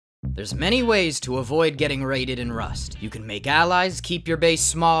There's many ways to avoid getting raided in Rust. You can make allies, keep your base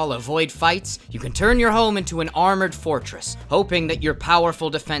small, avoid fights. You can turn your home into an armored fortress, hoping that your powerful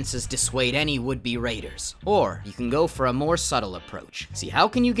defenses dissuade any would-be raiders. Or, you can go for a more subtle approach. See, how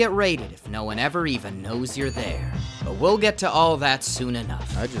can you get raided if no one ever even knows you're there? But we'll get to all that soon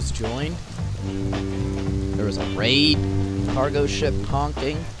enough. I just joined. There was a raid, cargo ship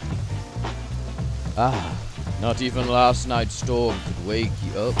honking. Ah, not even last night's storm could wake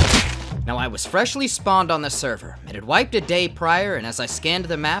you up. Now, I was freshly spawned on the server. It had wiped a day prior, and as I scanned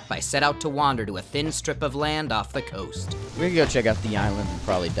the map, I set out to wander to a thin strip of land off the coast. We're gonna go check out the island and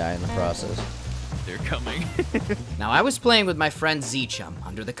probably die in the process. They're coming. Now, I was playing with my friend Zcraft.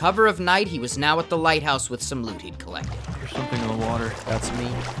 Under the cover of night, he was now at the lighthouse with some loot he'd collected. There's something in the water. That's me.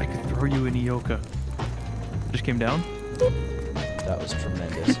 I can throw you in Ioka. Just came down? That was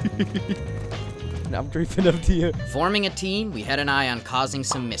tremendous. Now I'm drifting up to you. Forming a team, we had an eye on causing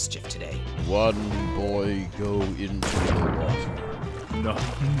some mischief today. One boy go into the water. No,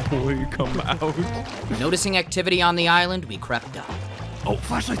 boy, come out. Noticing activity on the island, we crept up. Oh,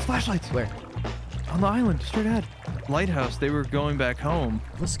 flashlights, flashlights. Where? On the island, straight ahead. Lighthouse, they were going back home.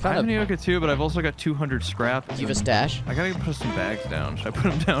 What's I kind have of... an Ioka too, but I've also got 200 scrap. Do you have a stash? I gotta put some bags down. Should I put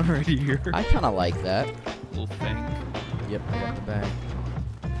them down right here? I kind of like that. Little thing. Yep, I got the bag.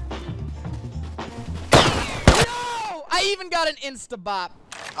 No! I even got an Insta-bop.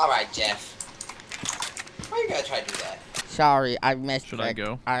 Alright, Jeff. Why you gotta try to do that? Sorry, I missed. Should I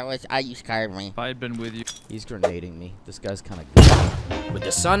go? You scared me. If I had been with you. He's grenading me. This guy's kind of... With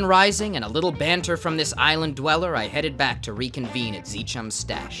the sun rising and a little banter from this island dweller, I headed back to reconvene at Zcham's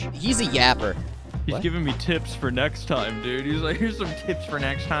stash. He's a yapper. He's What? giving me tips for next time, dude. He's like, here's some tips for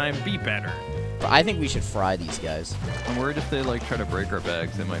next time. Be better. I think we should fry these guys. I'm worried if they like try to break our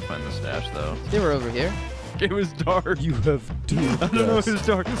bags, they might find the stash though. They were over here. It was dark. You have duped I don't know if us. it was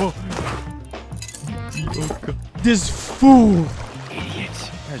dark. Oh. This fool! Idiot.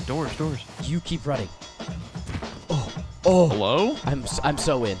 Guys, doors. You keep running. Oh. Hello? I'm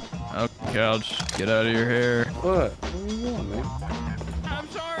so in. Okay, I'll just get out of your hair. What? What are you doing, man? I'm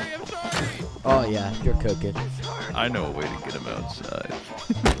sorry. Oh yeah, you're cooking. I know a way to get him outside.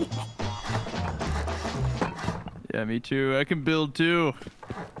 Yeah, me too. I can build too.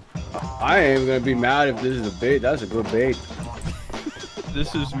 I ain't gonna be mad if this is a bait. That's a good bait.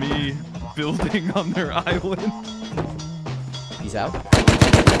 This is me building on their island. He's out.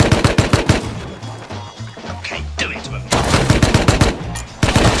 Okay, do it to him.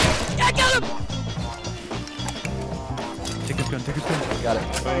 I got him! Take his gun. Got it.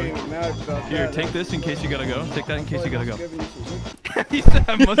 I ain't mad about Here, that. take this in case you gotta go. Take that in case you gotta go. Giving you some- He said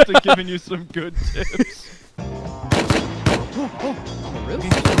I must have given you some good tips. On the roof?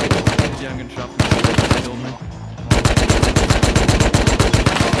 Yeah, I'm gonna shop him.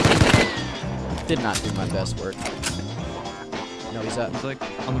 Did not do my best work. No, he's up. He's like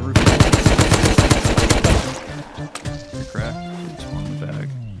on the roof. You're cracked. It's on the bag.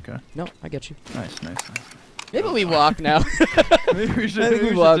 Okay. No, I get you. Nice. Maybe we walk now. Maybe we should. I think maybe we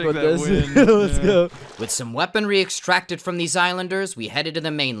should walk take with that this. win. Let's Yeah. go. With some weaponry extracted from these islanders, we headed to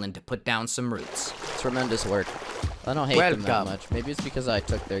the mainland to put down some roots. Tremendous work. I don't hate them that Welcome. much. Maybe it's because I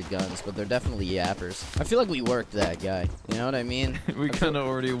took their guns, but they're definitely yappers. I feel like we worked that guy. You know what I mean? We kind of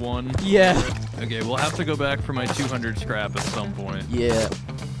already won. Yeah. Okay, we'll have to go back for my 200 scrap at some point. Yeah.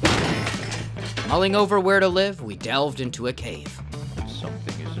 Mulling over where to live, we delved into a cave.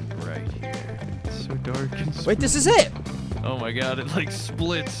 Something isn't right here. It's so dark and Wait, this is it. Oh my god, it like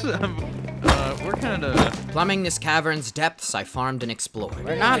splits. We're kind of... Plumbing this cavern's depths, I farmed and explored.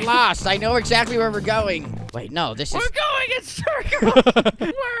 We're not lost. I know exactly where we're going. Wait, no, this is... We're going in circles!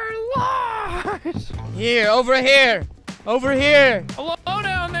 We're lost! Here, over here. Over here. Hello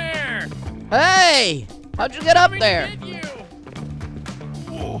down there! Hey! How'd you get up Let me there? get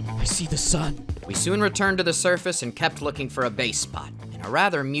you! I see the sun. We soon returned to the surface and kept looking for a base spot, in a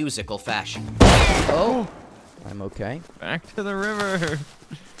rather musical fashion. Oh. I'm okay. Back to the river.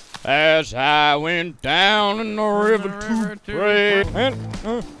 As I went down in the river to pray.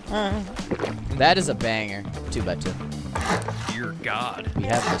 That is a banger. 2x2. Dear God. We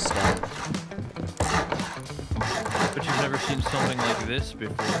have this stone. But you've never seen something like this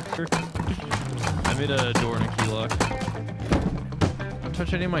before. I made a door and a key lock. Don't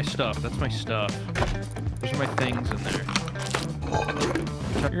touch any of my stuff. That's my stuff. Those are my things in there.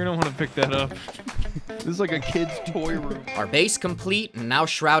 You're gonna want to pick that up. This is like a kid's toy room. Our base complete and now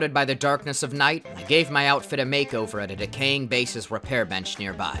shrouded by the darkness of night, I gave my outfit a makeover at a decaying base's repair bench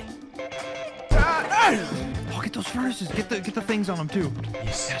nearby. Oh, get those furnaces. Get the things on them too.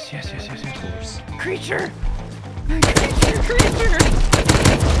 Yes. Of course. Creature. Creature.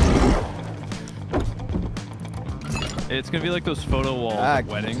 It's gonna be like those photo walls at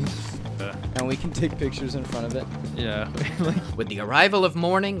weddings. And we can take pictures in front of it. Yeah. With the arrival of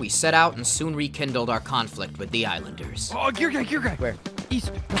morning, we set out and soon rekindled our conflict with the islanders. Oh, gear guy, gear guy. Where?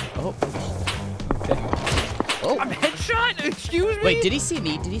 East. Oh. Okay. Oh. I'm headshot. Excuse me. Wait, did he see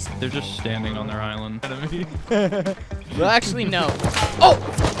me? Did he see? They're just standing on their island. Well, actually, no. Oh!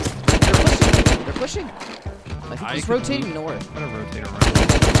 They're pushing. I think he's rotating north. I'm gonna rotate around.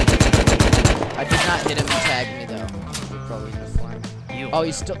 I did not hit him and tag me, though. We're probably gonna flank. Oh,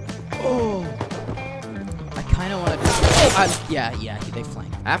 he's still... Oh! I kind of want to... Oh! Yeah, they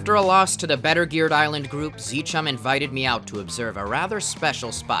flank. After a loss to the better geared island group, Zchum invited me out to observe a rather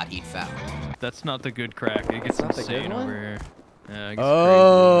special spot he'd found. That's not the good crack. It gets insane over here. Yeah, it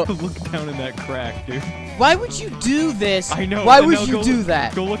gets crazy. Look down in that crack, dude. Why would you do this? I know. Why would you do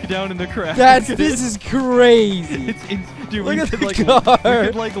that? Go look down in the crack. This is crazy. Dude, look at the we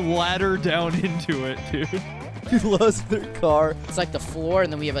could like ladder down into it, dude. You lost their car. It's like the floor,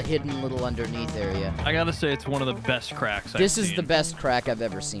 and then we have a hidden little underneath area. I gotta say, it's one of the best cracks I've seen. This is the best crack I've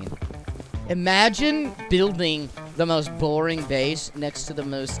ever seen. Imagine building the most boring base next to the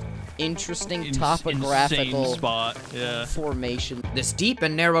most interesting topographical spot. Yeah. Formation. This deep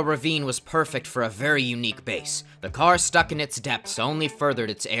and narrow ravine was perfect for a very unique base. The car stuck in its depths only furthered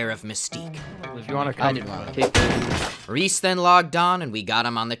its air of mystique. If you want to come, I didn't want to take this. Reese then logged on, and we got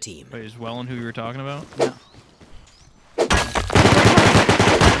him on the team. Wait, is Wellen who you were talking about? No.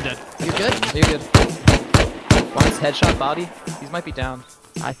 I'm dead. You good? You're good. One's headshot body. These might be down.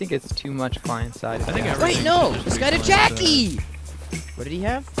 I think it's too much client side. I think Wait, no! This guy to Jackie! What did he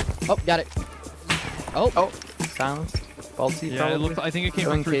have? Oh, got it. Oh. Silenced. Faulty, Yeah, probably. I think it came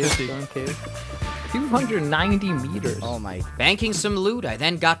Going from cave, 350. going cave. 290 meters. Oh my. Banking some loot, I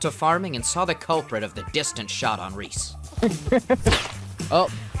then got to farming and saw the culprit of the distant shot on Reese. Oh.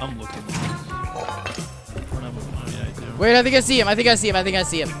 I'm looking. Wait, I think I see him. I think I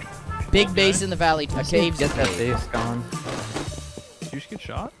see him. Big base in the valley. A cave. Get that base gone. Did you just get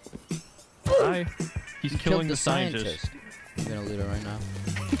shot? Hi. He's killing the scientist. I'm gonna loot it right now.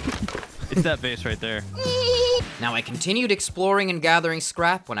 It's that base right there. Now I continued exploring and gathering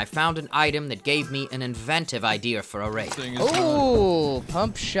scrap when I found an item that gave me an inventive idea for a raid. Oh,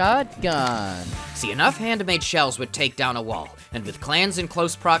 pump shotgun. See, enough handmade shells would take down a wall, and with clans in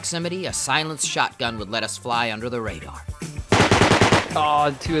close proximity, a silenced shotgun would let us fly under the radar.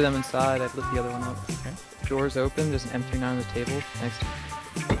 Oh, two of them inside. I lit the other one up. Okay. Doors open. There's an M39 on the table. Next.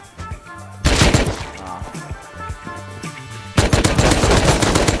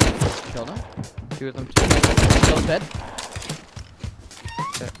 Killed him. Two of them. Killed dead.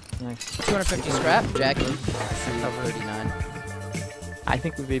 Okay. Nice. 250 scrap. Jackie. 39. I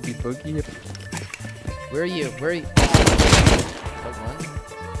think we may be boogie. Where are you?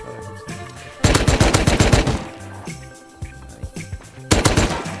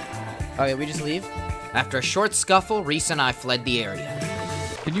 Okay, we just leave? After a short scuffle, Reese and I fled the area.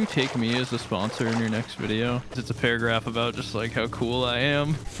 Can you take me as a sponsor in your next video? It's a paragraph about just like how cool I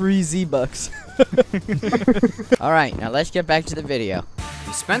am. Free Z-Bucks. Alright, now let's get back to the video.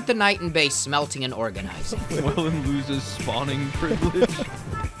 We spent the night in base smelting and organizing. Wellen loses spawning privilege.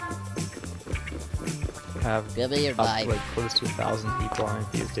 Have Give me your up vibe. to, like close to 1,000 people on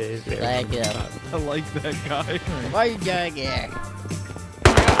it these days. Thank you. I like that guy. What are you doing here?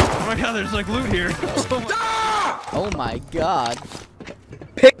 Oh my god, there's like loot here. Oh my god.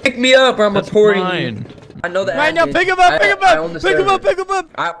 Pick me up or I'm That's reporting mine. you. I know that. Right now, pick him up, pick him I own up, the pick him server. up, pick him up.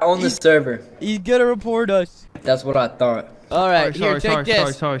 I own the server. He's gonna report us. That's what I thought. Alright, here, take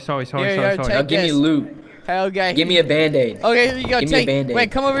this. Sorry. Here, Now take give me this. loot. Okay. Give me a band-aid. Okay, here you go. Give me a Take. Band-Aid.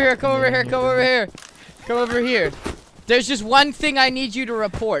 Wait, come over here. Come over here. Come over here. Come over here. There's just one thing I need you to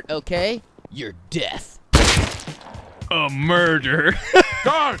report, okay? Your death. A murder.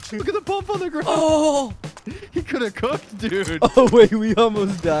 God, look at the pump on the ground. Oh! He could have cooked, dude. Oh wait, we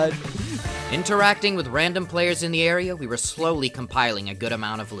almost died. Interacting with random players in the area, we were slowly compiling a good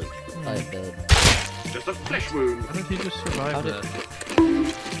amount of loot. Just a flesh wound. How did he just survive that?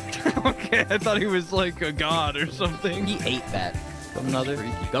 Okay, I thought he was like a god or something. He ate that. Another.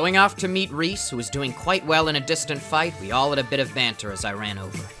 Going off to meet Reese, who was doing quite well in a distant fight, we all had a bit of banter as I ran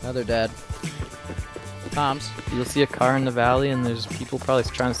over. Another dead. Toms. You'll see a car in the valley, and there's people probably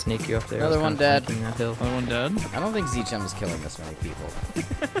trying to snake you up there. Another one dead. That hill. Another one dead? I don't think Zchum is killing this many people.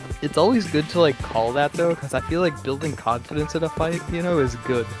 It's always good to like call that though, because I feel like building confidence in a fight, you know, is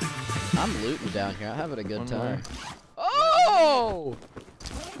good. I'm looting down here. I'm having a good One time. Oh!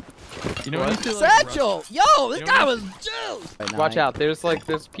 You know when you feel like Satchel! Yo, this guy was juiced! Watch out, there's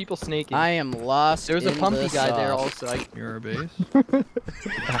people snaking. I am lost. There's a in Punti the guy there sauce. also. You're our base?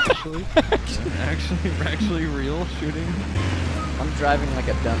 Actually. actually real shooting? I'm driving like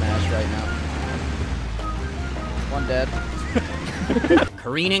a dumbass right now. One dead.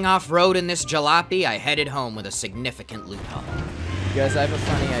 Careening off-road in this jalopy, I headed home with a significant loot haul. You guys, I have a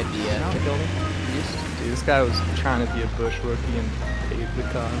funny idea. Dude, this guy was trying to be a bush rookie and paid the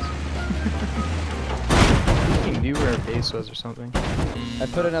cause. He knew where our base was or something. I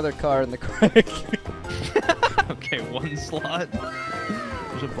put another car in the crack. Okay, one slot.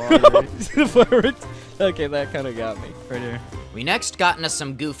 There's a bar right. Okay, that kind of got me. Right here. We next got into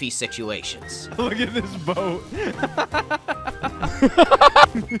some goofy situations. Look at this boat. Do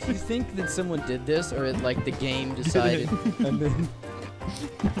you think that someone did this, or like the game decided? And then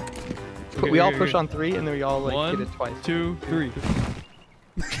We all push on 3 and then we all like One, hit it twice. 2, 3.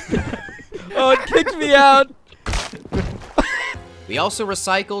 oh, it kicked me out. We also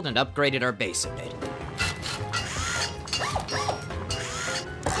recycled and upgraded our base a bit.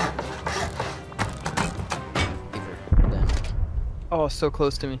 Oh, so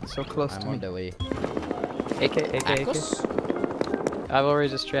close to me. So close I'm to on me. the way. AK. I've already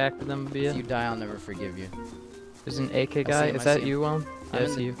distracted them, If Bia. you die, I'll never forgive you. There's an AK guy. him, Is I that see you, Willem? I'm Yeah, in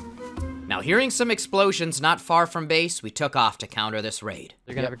it's the- you. Now, hearing some explosions not far from base, we took off to counter this raid.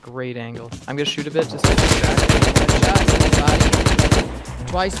 They're gonna have a great angle. I'm gonna shoot a bit just to Shots in his body.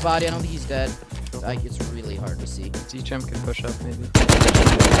 Twice body. I don't think he's dead. Like, it's really hard to see. Zcraft can push up maybe.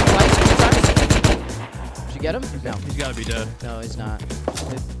 Twice, 2 times. Did you get him? No. He's gotta be dead. No, he's not.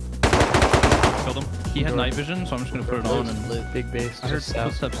 Killed him. He had night vision, so I'm just gonna put it on and Loot. Big base. I heard Just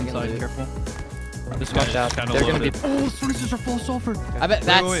south. footsteps I can inside. loot. Careful. This Watch guy's out. kind of They're gonna loaded. be- Oh, furnaces are full of sulfur. I bet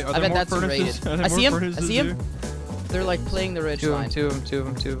that's. Wait, are I there bet more that's furnaces? rated. Are there I see more him. I furnaces see him. here? They're like playing the ridge Two of line. them.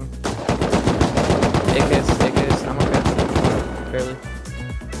 AKs. I'm okay. Barely.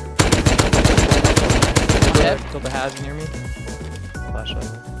 Dead. Killed the hazard near me. Flashlight.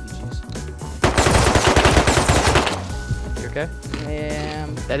 You okay?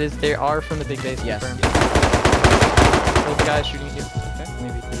 They are from the big base. Yes. Confirmed. Killed the guy shooting at you. Okay.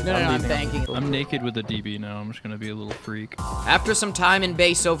 Maybe. No, I'm leaving. banking. I'm naked with a DB now. I'm just gonna be a little freak. After some time in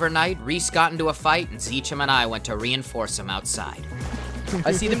base overnight, Reese got into a fight, and Zcraft and I went to reinforce him outside.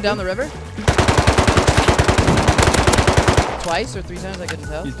 I see them down the river. Twice or 3 times, I couldn't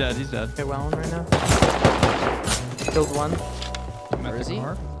tell. He's dead. Okay, Wellen right now. Killed one. Where is he?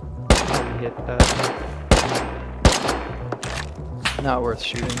 Hit Not worth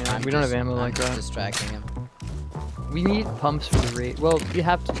shooting. Yeah. We don't have ammo like that. Distracting him. We need pumps for the raid. Well, we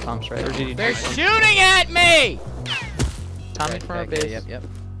have 2 pumps, right? Or did you They're shooting at me! Tommy from our base. Yep.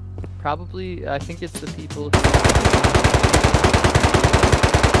 Probably, I think it's the people who...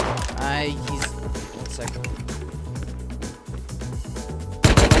 He's... 1 second.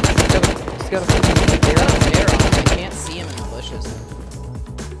 He's got a They're on him. I can't see him in the bushes.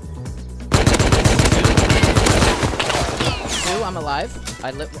 2, I'm alive.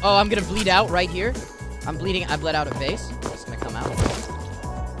 Oh, I'm gonna bleed out right here. I'm bleeding. I bled out at base. I'm just gonna come out.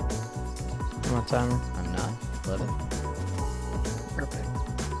 Come on, timer. I'm not. Love it. Perfect.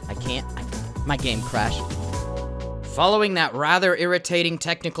 I can't. My game crashed. Following that rather irritating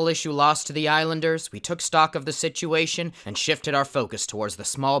technical issue lost to the Islanders, we took stock of the situation and shifted our focus towards the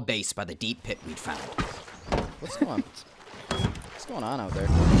small base by the deep pit we'd found. What's going on out there?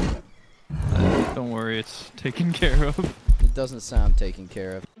 Don't worry, it's taken care of. It doesn't sound taken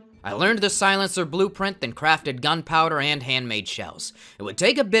care of. I learned the silencer blueprint, then crafted gunpowder and handmade shells. It would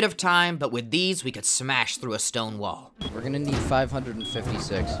take a bit of time, but with these, we could smash through a stone wall. We're gonna need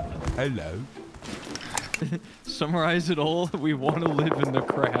 556. Hello. Summarize it all. We want to live in the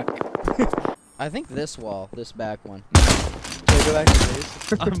crack. I think this wall, this back one. Go back to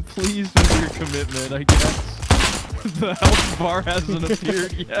base. I'm pleased with your commitment, I guess. The health bar hasn't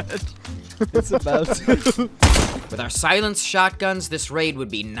appeared yet. It's about to. With our silenced shotguns, this raid would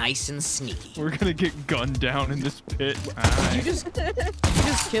be nice and sneaky. We're gonna get gunned down in this pit. Did you just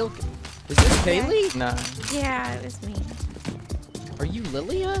kill? Is this Kayli? Nah. Yeah, it was me. Are you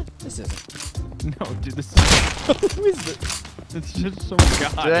Lilia? This isn't. No, dude, this is... Who is this? It's just some Did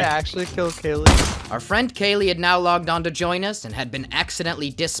I guy. actually kill Kayli? Our friend Kayli had now logged on to join us and had been accidentally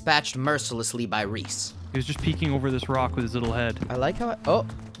dispatched mercilessly by Reese. He was just peeking over this rock with his little head. I like how oh.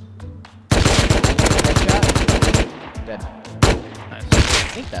 Headshot. Dead. Nice. I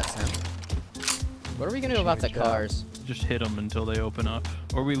think that's him. What are we gonna do about the cars? Just hit them until they open up.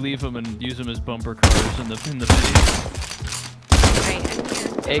 Or we leave them and use them as bumper cars in the base.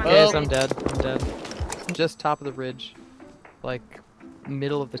 Right, I'm here. AKs, I'm dead. I'm dead. Just top of the ridge. Like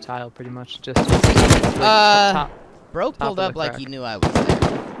middle of the tile, pretty much. Just top. Bro pulled of up the like crack. he knew I was there.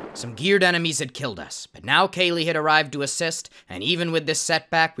 Some geared enemies had killed us, but now Kayli had arrived to assist, and even with this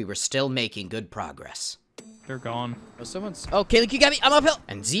setback, we were still making good progress. They're gone. Oh, someone's. Oh, Kayli, you got me. I'm uphill.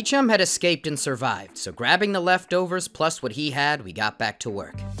 And Zchem had escaped and survived, so grabbing the leftovers plus what he had, we got back to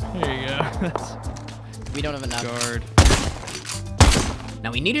work. There you go. We don't have enough. Guard.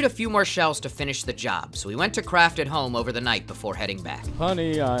 Now we needed a few more shells to finish the job, so we went to craft at home over the night before heading back.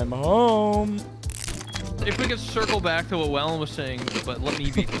 Honey, I'm home. If we could circle back to what Wellen was saying, but let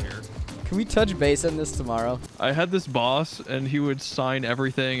me be clear. Can we touch base on this tomorrow? I had this boss, and he would sign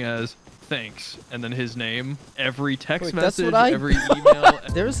everything as thanks, and then his name, every text message, every email.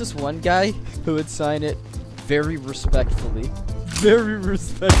 There was this one guy who would sign it very respectfully. Very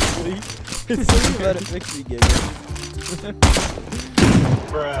respectfully. It's something about it makes me giggle.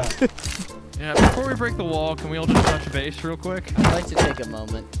 Yeah, before we break the wall, can we all just touch base real quick? I'd like to take a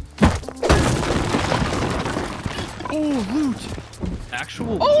moment. Oh, loot!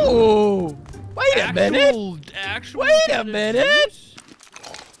 Actual loot? Oh! Wait a minute! Actual Wait a minute!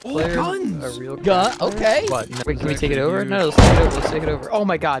 Oh, Player, guns! a real Gun? Okay. What? No, wait, can we Exactly, take it over? dude. No, let's take it over. Let's take it over. Oh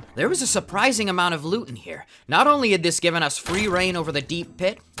my god. There was a surprising amount of loot in here. Not only had this given us free reign over the deep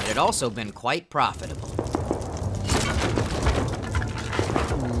pit, it had also been quite profitable.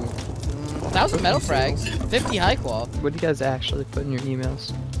 1,000 metal frags, 50 high qual. What do you guys actually put in your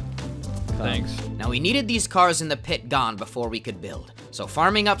emails? Thanks. Now we needed these cars in the pit gone before we could build. So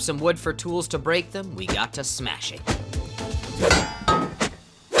farming up some wood for tools to break them, we got to smashing.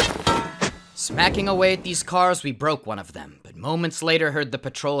 Smacking away at these cars, we broke one of them, but moments later heard the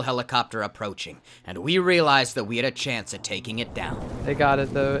patrol helicopter approaching, and we realized that we had a chance at taking it down. They got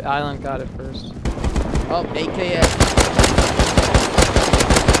it though. Island got it first. Oh, AKS.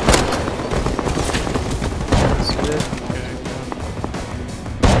 That's good.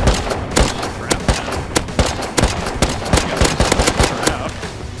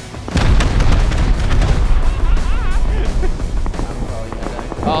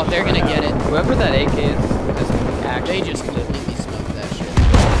 Oh, they're gonna get it. Whoever that AK is, just actually They just completely smoked that shit.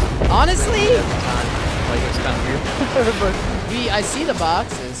 Honestly, like it's kind of weird. I see the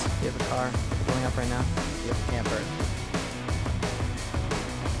boxes. You have a car pulling up right now. You have a camper.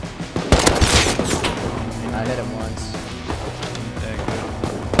 I hit him once.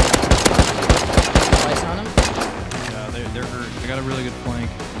 Twice on him. Yeah, they're hurt. They got a really good flank.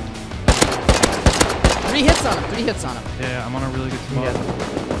 3 hits on him. 3 hits on him. Yeah, I'm on a really good spot. Yeah.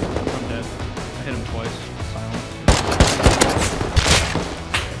 I'm dead. I hit him twice. Silent.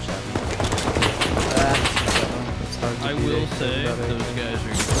 It's hard to I beat will AK say, without those AK. guys are...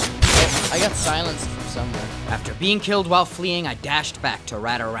 I got silenced from somewhere. After being killed while fleeing, I dashed back to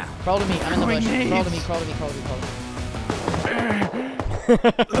rat around. Crawl to me. I'm in the bush. Crawl to me. Crawl to me. Crawl to me. Crawl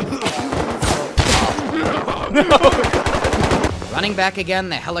to me. Running back again,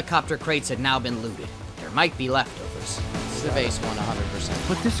 the helicopter crates had now been looted. There might be leftovers. This is the base one, 100%.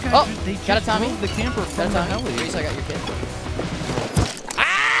 But this guy, Oh, they got a just Tommy. drove the camper Got from a the Tommy. heli. Reese, I got your kid.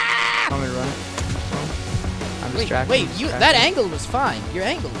 Want me to run it? I'm Wait, distracted. wait, that angle was fine. Your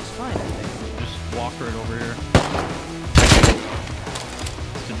angle was fine, I think. Just walk right over here.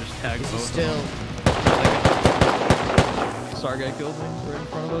 To just tag Is he both still... of them. Star guy killed me right in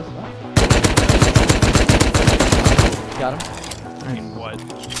front of us. Got him? I mean, what?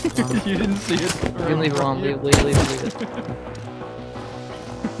 You didn't see it. You can leave it alone. Leave it.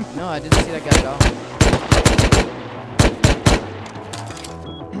 No, I didn't see that guy at all.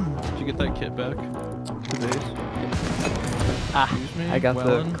 Did you get that kit back? The base? Ah, Excuse me? I got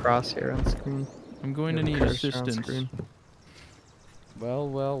Wellen? the crosshair on screen. I'm going to The need cursor on assistance. screen. Well,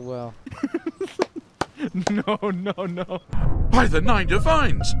 well, well. No. By the 9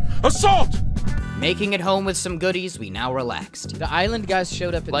 divines! Assault! Making it home with some goodies, we now relaxed. The island guys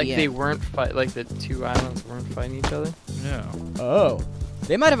showed up at Like the they end. weren't fight. Like the two islands weren't fighting each other. Yeah. Oh.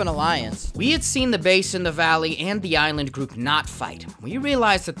 They might have an alliance. We had seen the base in the valley and the island group not fight. We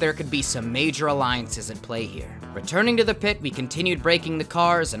realized that there could be some major alliances at play here. Returning to the pit, we continued breaking the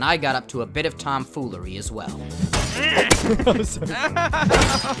cars, and I got up to a bit of tomfoolery as well.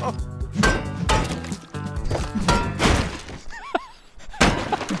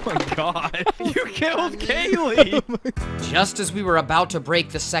 Oh my god. You killed Kayli! Just as we were about to break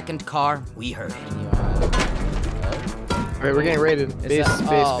the second car, we heard it. Alright, we're getting raided. Base,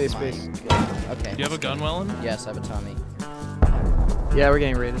 Oh base, my base. God. Okay. Do you have a gun, Wellen? Yes, I have a Tommy. Yeah, we're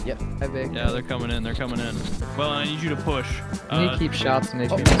getting raided. Yep. Hi, big. Yeah, they're coming in. Well, I need you to push. You need to keep shots and make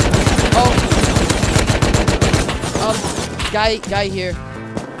me. Guy here.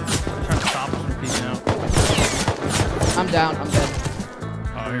 Trying to stop us from peeking out. I'm down. I'm dead.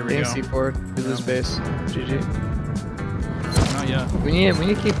 here we go. C4 to this base. GG. Oh yeah. We need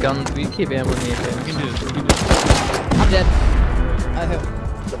to keep guns. We need to keep ammo in the We AK. can do this. We can do this. I'm dead. I hope.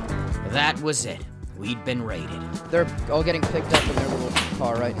 That was it. We'd been raided. They're all getting picked up in their little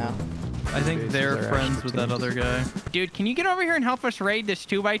car right now. I think they're friends with that other guy. Dude, can you get over here and help us raid this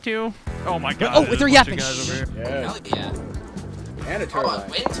 2x2? Oh my god. Oh, they're yapping. Yeah. Hell yeah. And a Oh, turbine. a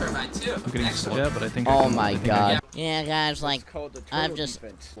wind turbine too. I'm getting Excellent. but I think. Oh my god. Yeah, guys, like, It's called the I'm turtle just,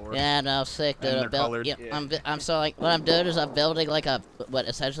 defense. yeah, no, sick, dude. they're I'm build, colored. yeah, Yeah. I'm so like, what I'm doing is I'm building like a, what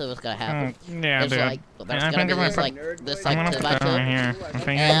essentially what's gonna happen. Yeah, It's dude. like, there's I gonna be think this like, I'm gonna 2x2, here.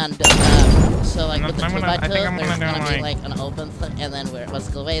 and so like with the I'm 2x2, gonna- I think I'm there's gonna do, gonna be like- like an open thing, and then what's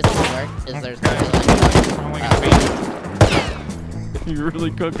the way it's gonna work is there's gonna be You're really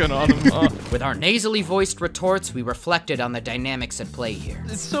cooking on them, huh? With our nasally voiced retorts, we reflected on the dynamics at play here.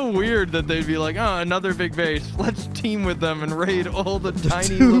 It's so weird that they'd be like, oh, another big base. Let's team with them and raid all the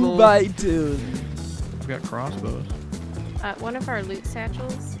tiny little... 2x2. We've got crossbows. One of our loot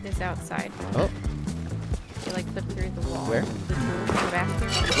satchels is outside. Oh. You like flip through the wall. Where? The tools in the bathroom.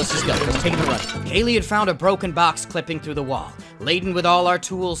 Let's just go. Let's take it a run. Kayli had found a broken box clipping through the wall. Laden with all our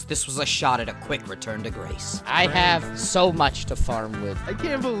tools, this was a shot at a quick return to grace. I have so much to farm with. I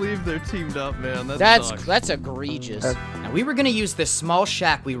can't believe they're teamed up, man. That sucks. That's egregious. Now we were gonna use this small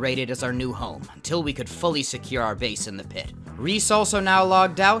shack we raided as our new home, until we could fully secure our base in the pit. Reese also now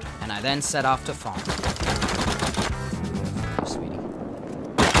logged out, and I then set off to farm. Sweetie.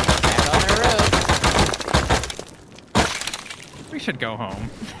 Back on the road. We should go home.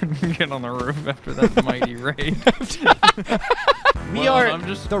 Get on the roof after that mighty raid. We are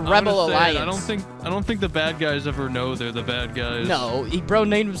the I'm Rebel gonna say it, Alliance. I don't think the bad guys ever know they're the bad guys. No, bro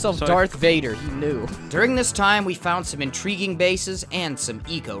named himself So Darth Vader. He knew. During this time, we found some intriguing bases and some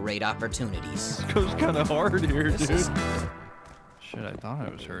eco-raid opportunities. This goes kind of hard here, This dude. is- Shit, I thought I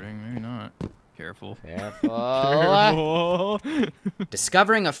was hurting. Maybe not. Careful. Careful. Careful.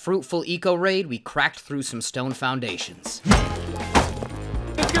 Discovering a fruitful eco-raid, we cracked through some stone foundations.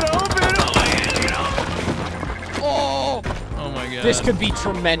 It's gonna open! Oh, Oh my god. this could be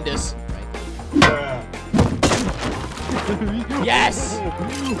tremendous. Yes.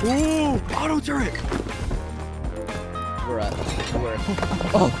 Ooh! Auto turret! We're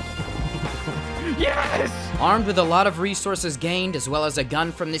Oh. Yes! Armed with a lot of resources gained, as well as a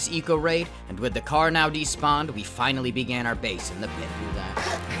gun from this eco-raid, and with the car now despawned, we finally began our base in the pit.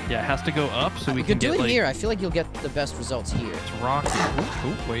 Yeah, it has to go up so we We can could do get, it like, here. I feel like you'll get the best results here. It's rocky.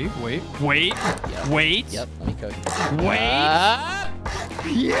 Oh, wait. Yep. Wait. Yep. Let me cook. Wait.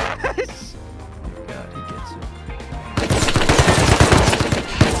 Yes! God, he gets it.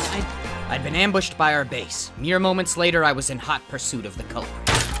 I'd been ambushed by our base. Mere moments later, I was in hot pursuit of the culprit.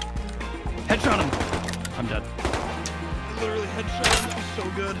 Headshot him! I'm dead. Literally headshot him. That was so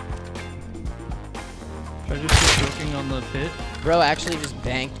good. Should I just keep joking on the pit? Bro actually just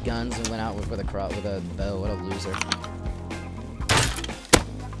banked guns and went out with a bow. What a loser.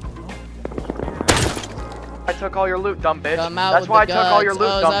 I took all your loot, dumb bitch. Come out That's with why I the took all your guns. loot,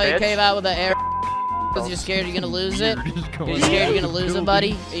 Oh, dumb is that you bitch. came out with the air. Because you're scared you're gonna lose it? You're just Are going you scared you're gonna lose it, building.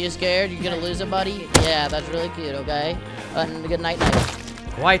 buddy? Are you scared you're gonna lose it, buddy? Yeah, that's really cute, okay? Good night, night.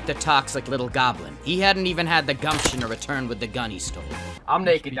 Quite the toxic little goblin. He hadn't even had the gumption to return with the gun he stole. I'm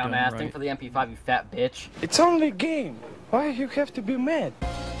naked, be done dumbass. right. Think for the MP5, you fat bitch. It's only a game. Why you have to be mad?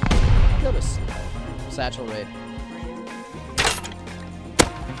 Notice. Satchel raid.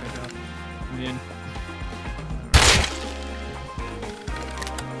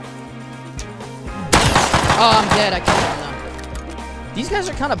 Oh, I'm dead. I killed him now. These guys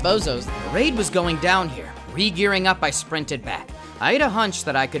are kind of bozos. The raid was going down here. Re-gearing up, I sprinted back. I had a hunch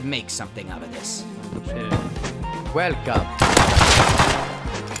that I could make something out of this. Welcome.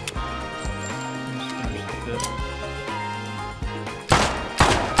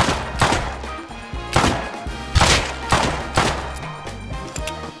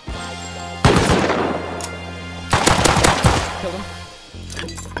 Kill him. I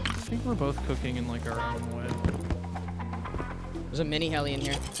think we're both cooking in like our own way. There's a mini heli in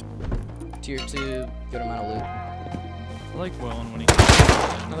here. Tier 2, good amount of loot. I like Wellen when he.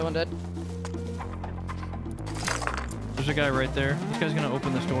 Another one dead. There's a guy right there. This guy's gonna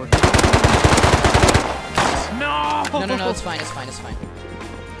open this door. No! No, it's fine, it's fine, it's fine.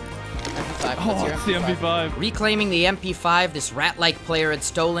 MP5, Oh, it's the MP5. Reclaiming the MP5 this rat-like player had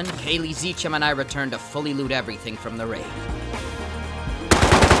stolen, Kayli, Zcraft, and I returned to fully loot everything from the raid.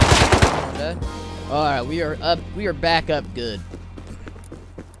 Alright, we are back up good.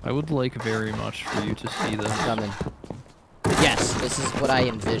 I would like very much for you to see this. Coming. Yes, this is what I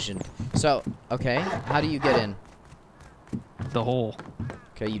envisioned. So, okay, how do you get in? The hole.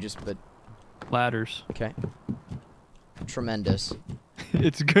 Okay, you just but. Ladders. Okay. Tremendous.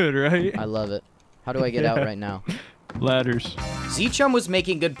 It's good, right? I love it. How do I get out right now? Ladders. Zcraft was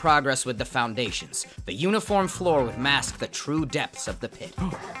making good progress with the foundations. The uniform floor would mask the true depths of the pit.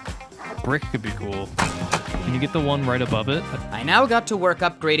 Brick could be cool. Can you get the one right above it? I now got to work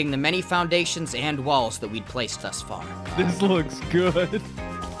upgrading the many foundations and walls that we'd placed thus far. This looks good.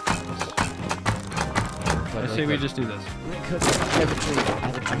 I say we just do this.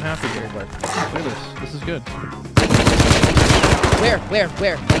 I'm happy here. Look at this. This is good. Where?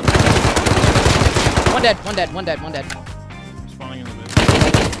 One dead. Spawning in the bit.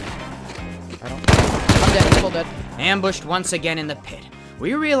 I'm dead. Full dead. Ambushed once again in the pit.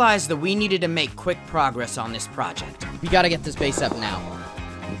 We realized that we needed to make quick progress on this project. We gotta get this base up now.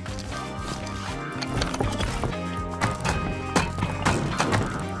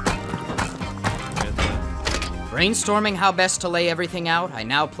 Brainstorming how best to lay everything out, I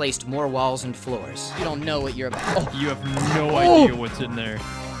now placed more walls and floors. You don't know what you're about. Oh. You have no idea what's in there.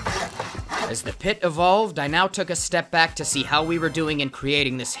 As the pit evolved, I now took a step back to see how we were doing in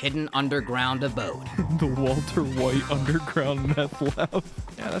creating this hidden underground abode. The Walter White underground meth lab.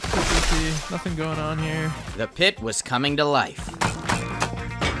 Yeah, that's pretty easy. Nothing going on here. The pit was coming to life.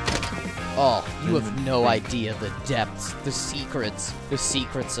 Oh, you have no idea the depths, the secrets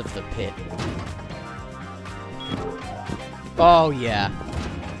of the pit. Oh, yeah.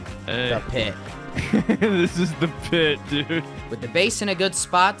 Hey. The pit. This is the pit, dude. With the base in a good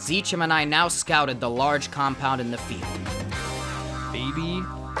spot, Zcraft and I now scouted the large compound in the field. Baby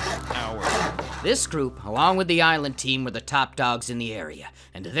hour. This group, along with the island team, were the top dogs in the area,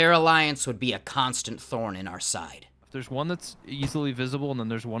 and their alliance would be a constant thorn in our side. There's one that's easily visible, and then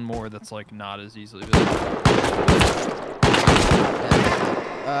there's one more that's like not as easily visible.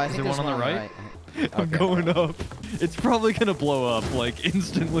 Is there one on the right? I'm Okay. going up. It's probably gonna blow up, like,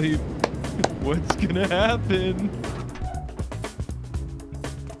 instantly. What's gonna happen?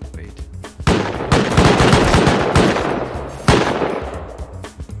 Wait.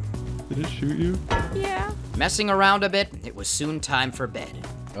 Did it shoot you? Yeah. Messing around a bit, it was soon time for bed.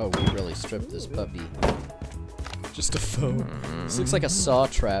 Oh, we really stripped this puppy. Just a foe. This looks like a saw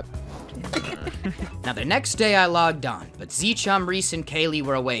trap. Now, the next day I logged on, but Zcraft, Reese, and Kayli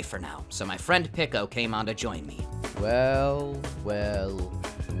were away for now, so my friend Pico came on to join me. Well.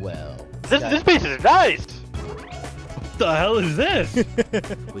 This base is nice! What the hell is this?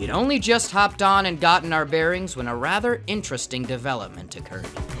 We'd only just hopped on and gotten our bearings when a rather interesting development occurred.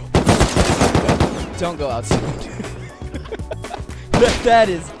 Don't go outside. that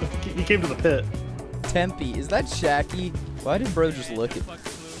is... He came to the pit. Tempe. Is that Shacky? Why did bro just look at me?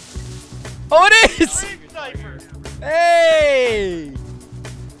 Oh, it is! Hey!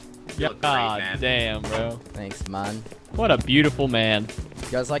 God damn, bro. Thanks, man. What a beautiful man.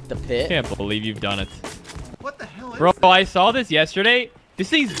 You guys like the pit? Can't believe you've done it. What the hell is Bro, this? I saw this yesterday. This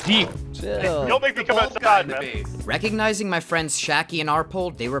thing's deep. Chill. Don't make me come outside, man. Recognizing my friends Shacky and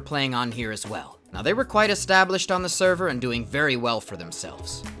Arpold, they were playing on here as well. Now, they were quite established on the server and doing very well for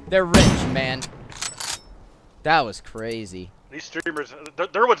themselves. They're rich, man. That was crazy. These streamers,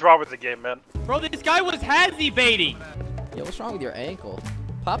 they're what's wrong with the game, man. Bro, this guy was hazy baiting. Yo, what's wrong with your ankle?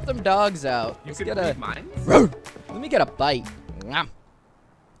 Pop them dogs out. You Let's could get leave a... mine? Let me get a bite. Mwah.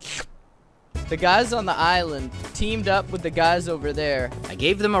 The guys on the island teamed up with the guys over there. I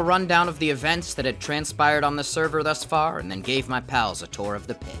gave them a rundown of the events that had transpired on the server thus far, and then gave my pals a tour of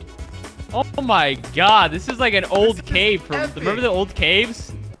the pit. Oh my god, this is like an old cave from... Remember the old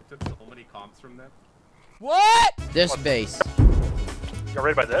caves? Took so many comps from them. What? This base. You got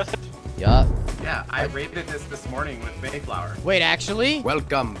raided by this? Yup. Yeah, I raided this morning with Mayflower. Wait, actually?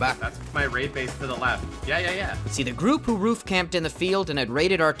 Welcome back. That's my raid base to the left. Yeah. See, the group who roof camped in the field and had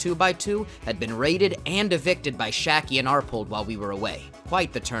raided our 2x2 had been raided and evicted by Shacky and Arpold while we were away.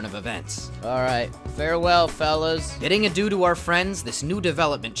 Quite the turn of events. Alright, farewell, fellas. Bidding adieu to our friends, this new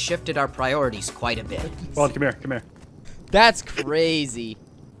development shifted our priorities quite a bit. Well, come here. That's crazy.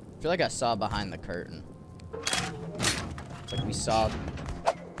 I feel like I saw behind the curtain. It's like we saw...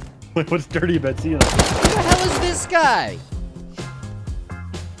 What's dirty about seeing it? Who the hell is this guy?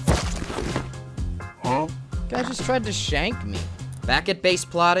 Huh? Guy just tried to shank me. Back at base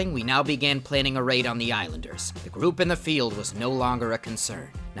plotting, we now began planning a raid on the Islanders. The group in the field was no longer a concern.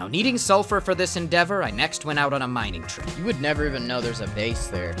 Now, needing sulfur for this endeavor, I next went out on a mining trip. You would never even know there's a base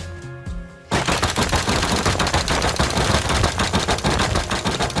there.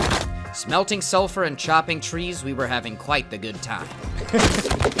 Smelting sulfur and chopping trees, we were having quite the good time.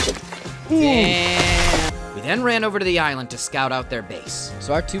 Damn. We then ran over to the island to scout out their base.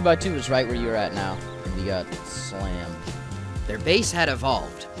 So our 2x2 is right where you're at now. And we got slammed. Their base had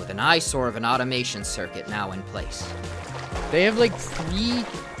evolved, with an eyesore of an automation circuit now in place. They have like 3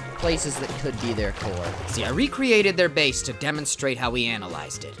 places that could be their core. See, I recreated their base to demonstrate how we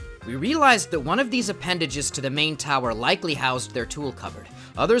analyzed it. We realized that one of these appendages to the main tower likely housed their tool cupboard.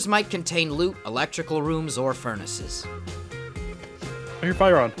 Others might contain loot, electrical rooms, or furnaces. I hear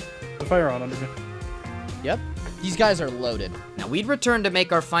fire on. The fire on under me. Yep. These guys are loaded. Now, we'd return to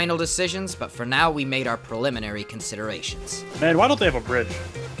make our final decisions, but for now, we made our preliminary considerations. Man, why don't they have a bridge?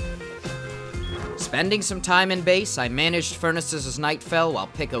 Spending some time in base, I managed furnaces as night fell while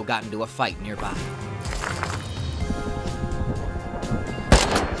Pico got into a fight nearby.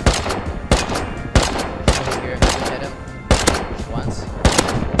 Here, hit him. Once.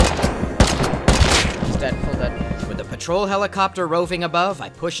 He's dead, full dead. With the patrol helicopter roving above, I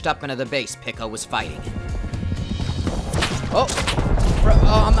pushed up into the base Pico was fighting in. Oh!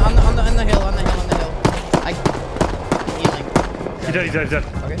 On the hill, on the hill. Healing. He's dead.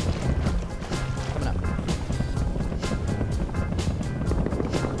 Okay. Coming up.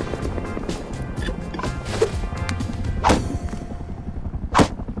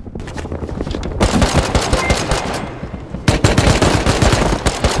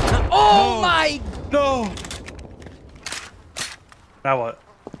 Oh my! No! Now what?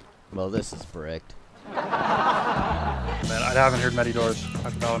 Well, this is bricked. Man, I haven't heard many doors.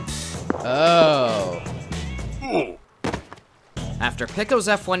 I've known. Oh. After Pico's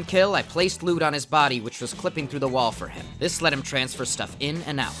F1 kill, I placed loot on his body, which was clipping through the wall for him. This let him transfer stuff in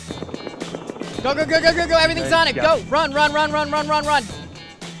and out. Go! Everything's on it. Yeah. Go! Run! I'm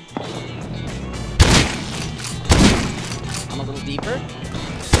a little deeper.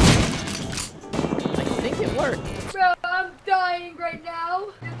 I think it worked. Bro, I'm dying right now.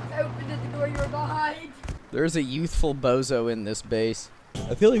 Just opened the door you were behind. There's a youthful bozo in this base.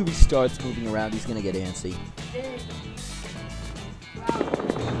 I feel like if he starts moving around, he's gonna get antsy.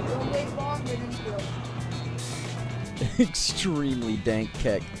 Don't wait longer than you. Extremely dank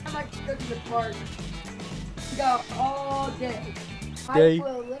keck. I might go to the park. Go all day. Day. I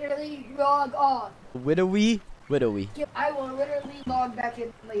will literally log off. Widowy. I will literally log back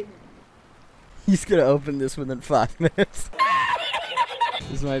in later. He's gonna open this within 5 minutes.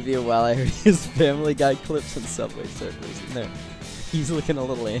 This might be a while. I heard his Family Guy clips and Subway Surfers in there. He's looking a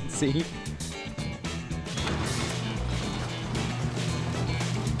little antsy.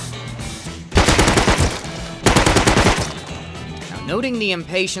 Now, noting the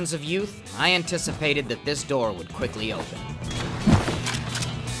impatience of youth, I anticipated that this door would quickly open.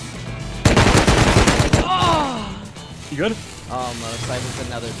 You good? Almost. I was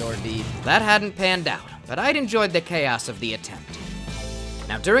another door deep. That hadn't panned out, but I'd enjoyed the chaos of the attempt.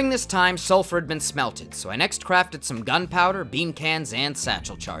 Now, during this time, sulfur had been smelted, so I next crafted some gunpowder, bean cans, and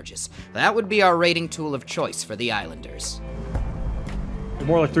satchel charges. That would be our raiding tool of choice for the Islanders.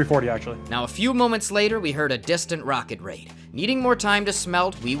 More like 340, actually. Now, a few moments later, we heard a distant rocket raid. Needing more time to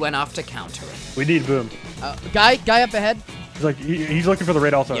smelt, we went off to counter it. We need boom. Guy up ahead. He's like, he's looking for the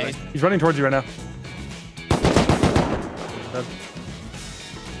raid also. Yeah, he's running towards you right now. Dead.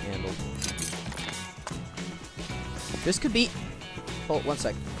 Handled. This could be... Hold 1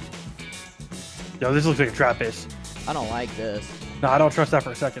 sec. Yo, this looks like a trap base. I don't like this. No, I don't trust that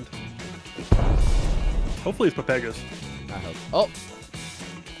for a second. Hopefully it's Papegas. I hope. Oh!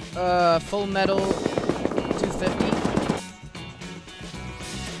 Full metal 250.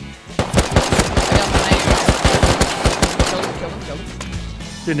 I got my knife. Kill him.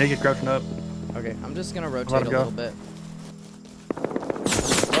 Dude, naked crouching up. Okay, I'm just gonna rotate a little bit.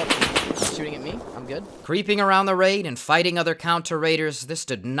 Oh, shooting at me? I'm good. Creeping around the raid and fighting other counter raiders, this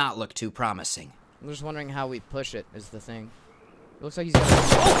did not look too promising. I'm just wondering how we push it is the thing. It looks like he's gonna...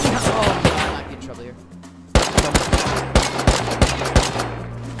 Oh, I might be in trouble here.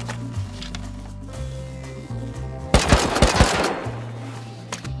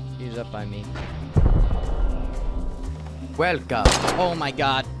 He's up by me. Welcome. Oh my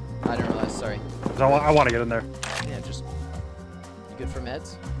god. I didn't realize, sorry. I want to get in there. Yeah, just... You good for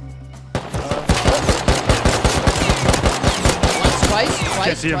meds? Once, twice.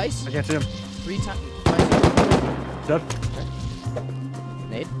 I can't see him. 3 times. Dead.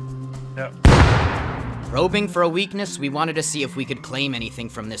 Nade? Yeah. Probing for a weakness, we wanted to see if we could claim anything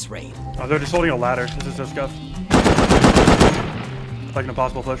from this raid. Oh, they're just holding a ladder. This is so scuffed. Like an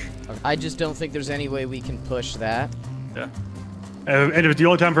impossible push. I just don't think there's any way we can push that. Yeah. And if the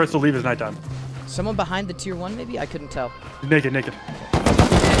only time for us to leave is nighttime. Someone behind the tier 1 maybe? I couldn't tell. Naked. Oh.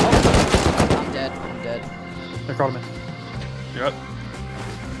 I'm dead. I crawled him in. You're up.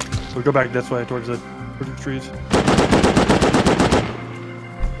 We'll go back this way towards the trees.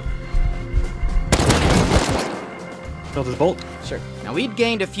 Build this bolt? Sure. Now, we'd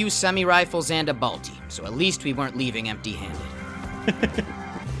gained a few semi-rifles and a Balti, so at least we weren't leaving empty-handed.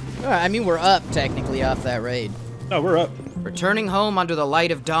 I mean, we're up, technically, off that raid. No, we're up. Returning home under the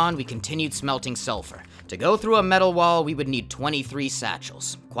light of dawn, we continued smelting sulfur. To go through a metal wall, we would need 23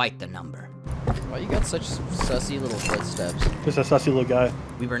 satchels. Quite the number. Why you got such sussy little footsteps? Just a sussy little guy.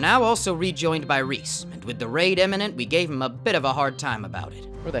 We were now also rejoined by Reese, and with the raid imminent, we gave him a bit of a hard time about it.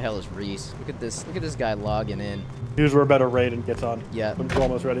 Where the hell is Reese? Look at this guy logging in. Here's where a better raid and gets on. Yeah. When we're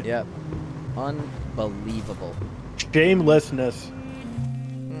almost ready. Yep. Unbelievable. Shamelessness.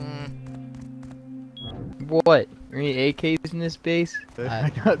 What? Are any AKs in this base? I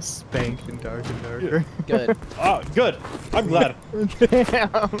got spanked in Dark and Darker. Good. Oh, good. I'm glad. Damn.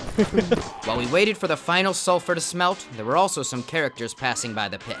 While we waited for the final sulfur to smelt, there were also some characters passing by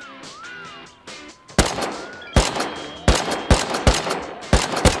the pit.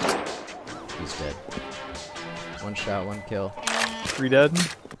 He's dead. One shot, one kill. 3 dead.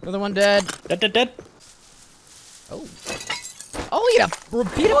 Another one dead. Dead. Oh. Oh, yeah.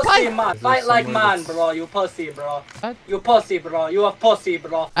 Repeat a Pussy, pipe. man. Fight like man, bro. You pussy, bro. What? You pussy, bro. You a pussy,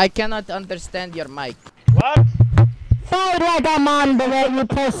 bro. I cannot understand your mic. What? Fight like a man, bro. You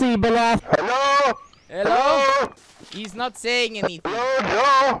pussy, bro. Hello? Hello? He's not saying anything.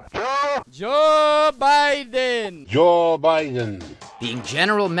 Hello, Joe Biden. Joe Biden. Being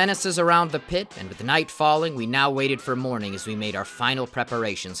general menaces around the pit, and with night falling, we now waited for morning as we made our final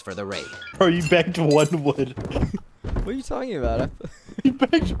preparations for the raid. Bro, you banked 1 wood. What are you talking about? You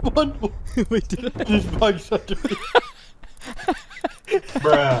banked 1 wood. Wait, did I? This bug's under me.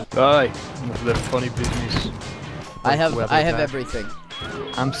 Bruh. Aye. That funny business. I have Weather back. everything.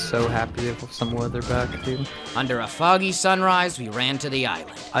 I'm so happy to have some weather back, dude. Under a foggy sunrise, we ran to the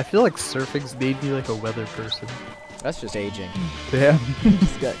island. I feel like surfing's made me like a weather person. That's just aging. Yeah.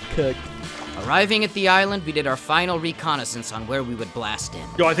 Just got cooked. Arriving at the island, we did our final reconnaissance on where we would blast in.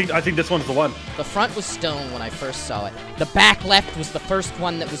 Yo, I think this one's the one. The front was stone when I first saw it. The back left was the first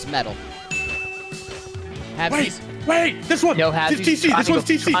one that was metal. Wait, this one. Yo, this TC. This one's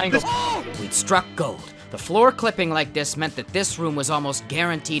TC. We'd struck gold. The floor clipping like this meant that this room was almost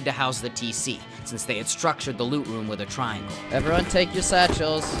guaranteed to house the TC, since they had structured the loot room with a triangle. Everyone take your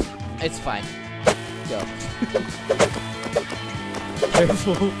satchels. It's fine. Go.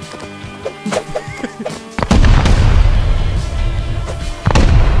 Careful.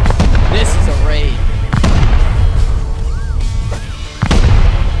 This is a raid.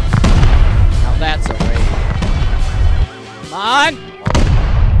 Now that's a raid. Come on!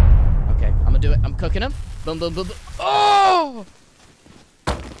 Okay, I'm gonna do it. I'm cooking him. Boom, boom, boom, boom. Oh!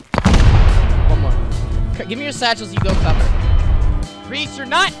 One more. Give me your satchels, you go cover. Reese, you're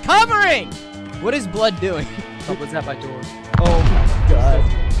not covering! What is blood doing? Oh, what's that by door? Oh my god.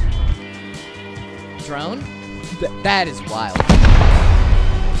 Drone? That is wild.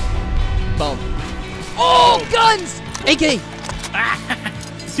 Boom. Oh, guns! AK!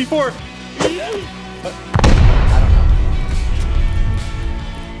 C4. I don't know.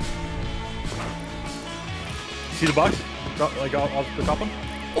 See the box? Like off the top one?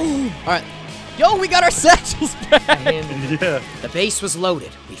 Ooh. Alright. Yo, we got our satchels back! Yeah. The base was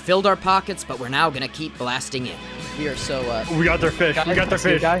loaded. We filled our pockets, but we're now gonna keep blasting in. We are so, We got their fish. We got their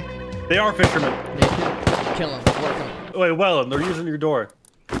fish. They are fishermen. Kill them. Work them. Wait, well, they're using your door.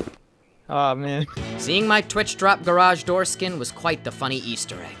 Oh, man. Seeing my Twitch drop garage door skin was quite the funny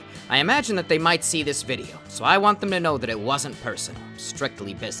Easter egg. I imagine that they might see this video, so I want them to know that it wasn't personal,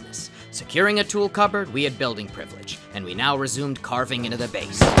 strictly business. Securing a tool cupboard, we had building privilege, and we now resumed carving into the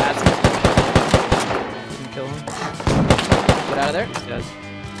base. That's good. You can kill him. Get out of there. He's dead.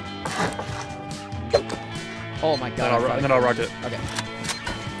 Oh my god. And then I'll rock it. Okay.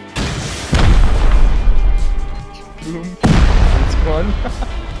 Boom. It's one.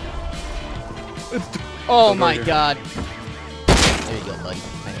 Oh my god. There you go, buddy.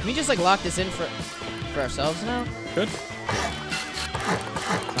 Can we just like lock this in for ourselves now? Good.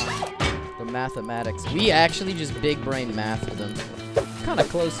 The mathematics. We actually just big brain mathed them. Kind of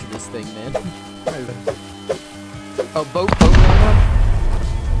close to this thing, man. Oh, boat.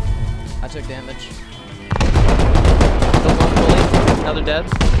 I took damage. Still going fully. Another dead.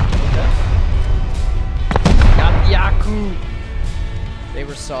 Okay. Got Yaku. They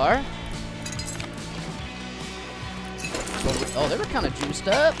were SAR. Oh, they were kind of juiced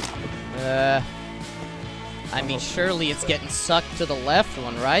up. I mean, surely it's getting sucked to the left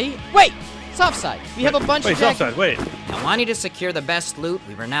one, right? Wait! It's offside. We have a bunch of offside, wait. Now, wanting to secure the best loot,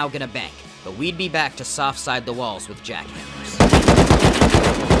 we were now gonna bank, but we'd be back to soft side the walls with jackhammers.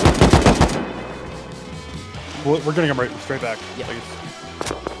 We're getting them right straight back. Yeah.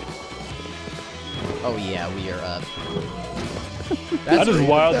 Oh yeah, we are up. That is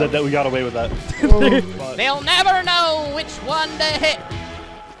wild that we got away with that. They'll never know which one to hit.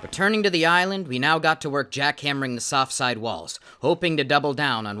 Returning to the island, we now got to work jackhammering the soft side walls, hoping to double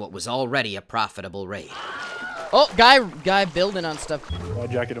down on what was already a profitable raid. Oh, guy building on stuff. I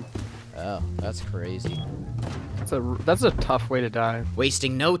jacket him. Oh, that's crazy. That's a tough way to die.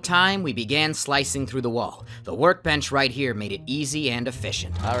 Wasting no time, we began slicing through the wall. The workbench right here made it easy and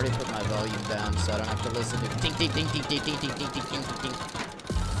efficient. I already put my volume down, so I don't have to listen to ding ding ding ding ding ding ding ding ding ding ding.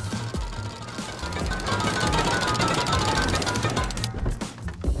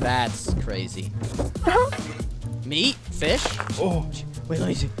 That's crazy. Meat? Fish? Oh. Wait, let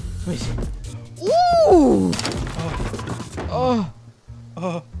me see. Let me see. Ooh!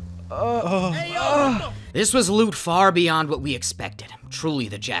 This was loot far beyond what we expected. Truly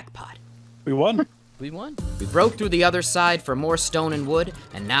the jackpot. We won. We won. We broke through the other side for more stone and wood,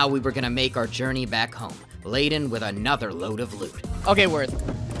 and now we were gonna make our journey back home, laden with another load of loot. Okay, Worth.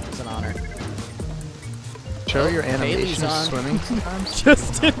 It's an honor. Show your animation of on. swimming sometimes.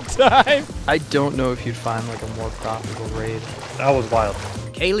 Just in time. I don't know if you'd find like a more profitable raid. That was wild.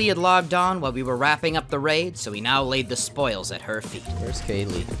 Kayli had logged on while we were wrapping up the raid, so we now laid the spoils at her feet. Where's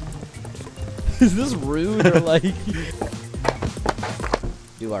Kayli? Is this rude or like...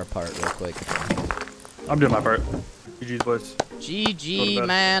 Do our part real quick. I'm doing my part. GG's boys. GG,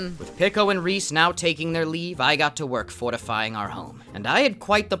 man. With Pico and Reese now taking their leave, I got to work fortifying our home. And I had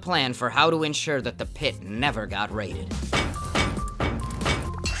quite the plan for how to ensure that the pit never got raided.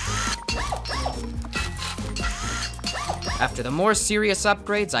 After the more serious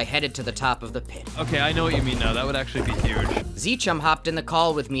upgrades, I headed to the top of the pit. Okay, I know what you mean now. That would actually be huge. Zcraft hopped in the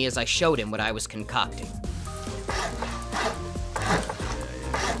call with me as I showed him what I was concocting.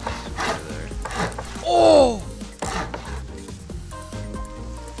 Oh!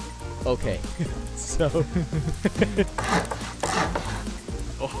 Okay. So...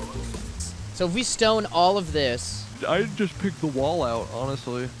 So if we stone all of this... I just picked the wall out,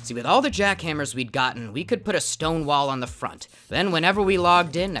 honestly. See, with all the jackhammers we'd gotten, we could put a stone wall on the front. Then whenever we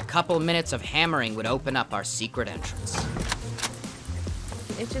logged in, a couple minutes of hammering would open up our secret entrance.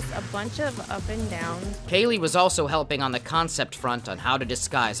 It's just a bunch of up and downs. Kayli was also helping on the concept front on how to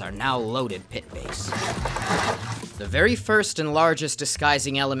disguise our now loaded pit base. The very first and largest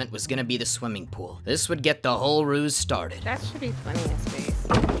disguising element was gonna be the swimming pool. This would get the whole ruse started. That should be plenty of space.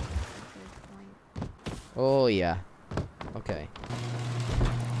 Oh, yeah. Okay.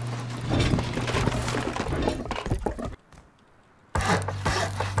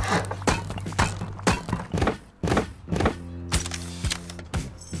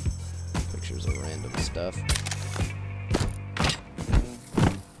 Pictures of random stuff.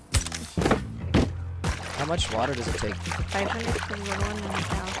 How much water does it take? 500 for the little one and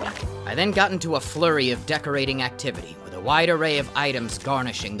 1,000. I then got into a flurry of decorating activity, with a wide array of items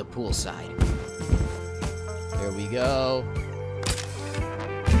garnishing the poolside. There we go.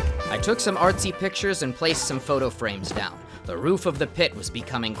 I took some artsy pictures and placed some photo frames down. The roof of the pit was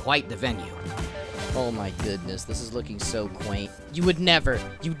becoming quite the venue. Oh my goodness, this is looking so quaint. You'd never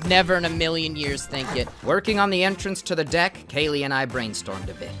in a million years think it. Working on the entrance to the deck, Kayli and I brainstormed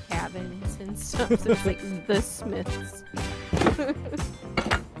a bit. Cabins and stuff. So it's like the Smiths.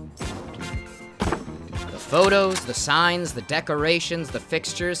 The photos, the signs, the decorations, the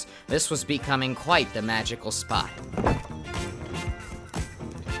fixtures, this was becoming quite the magical spot.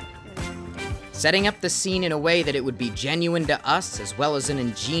 Setting up the scene in a way that it would be genuine to us, as well as an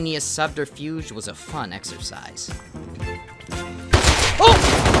ingenious subterfuge, was a fun exercise.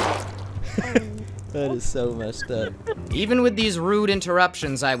 Oh! That is so messed up. Even with these rude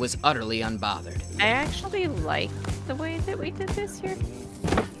interruptions, I was utterly unbothered. I actually like the way that we did this here.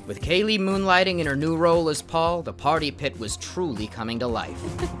 With Kayli moonlighting in her new role as Paul, the party pit was truly coming to life.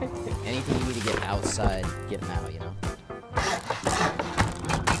 Anything you need to get outside, get them out, you know?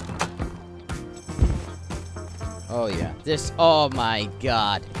 Oh yeah. Oh my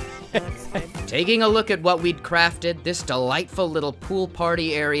god. Taking a look at what we'd crafted, this delightful little pool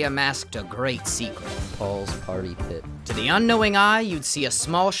party area masked a great secret. Paul's party pit. To the unknowing eye, you'd see a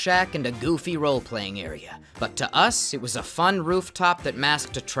small shack and a goofy role-playing area. But to us, it was a fun rooftop that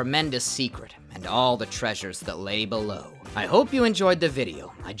masked a tremendous secret, and all the treasures that lay below. I hope you enjoyed the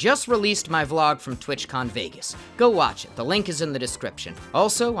video. I just released my vlog from TwitchCon Vegas. Go watch it, the link is in the description.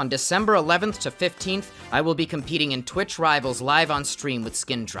 Also, on December 11th to 15th, I will be competing in Twitch Rivals live on stream with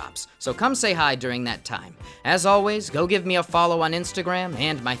skin drops, so come say hi during that time. As always, go give me a follow on Instagram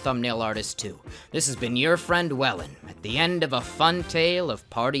and my thumbnail artist too. This has been your friend Wellen, at the end of a fun tale of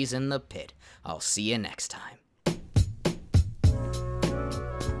parties in the pit. I'll see you next time.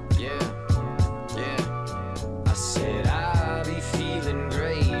 Yeah.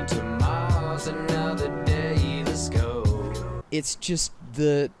 It's just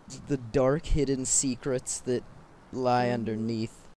the dark hidden secrets that lie underneath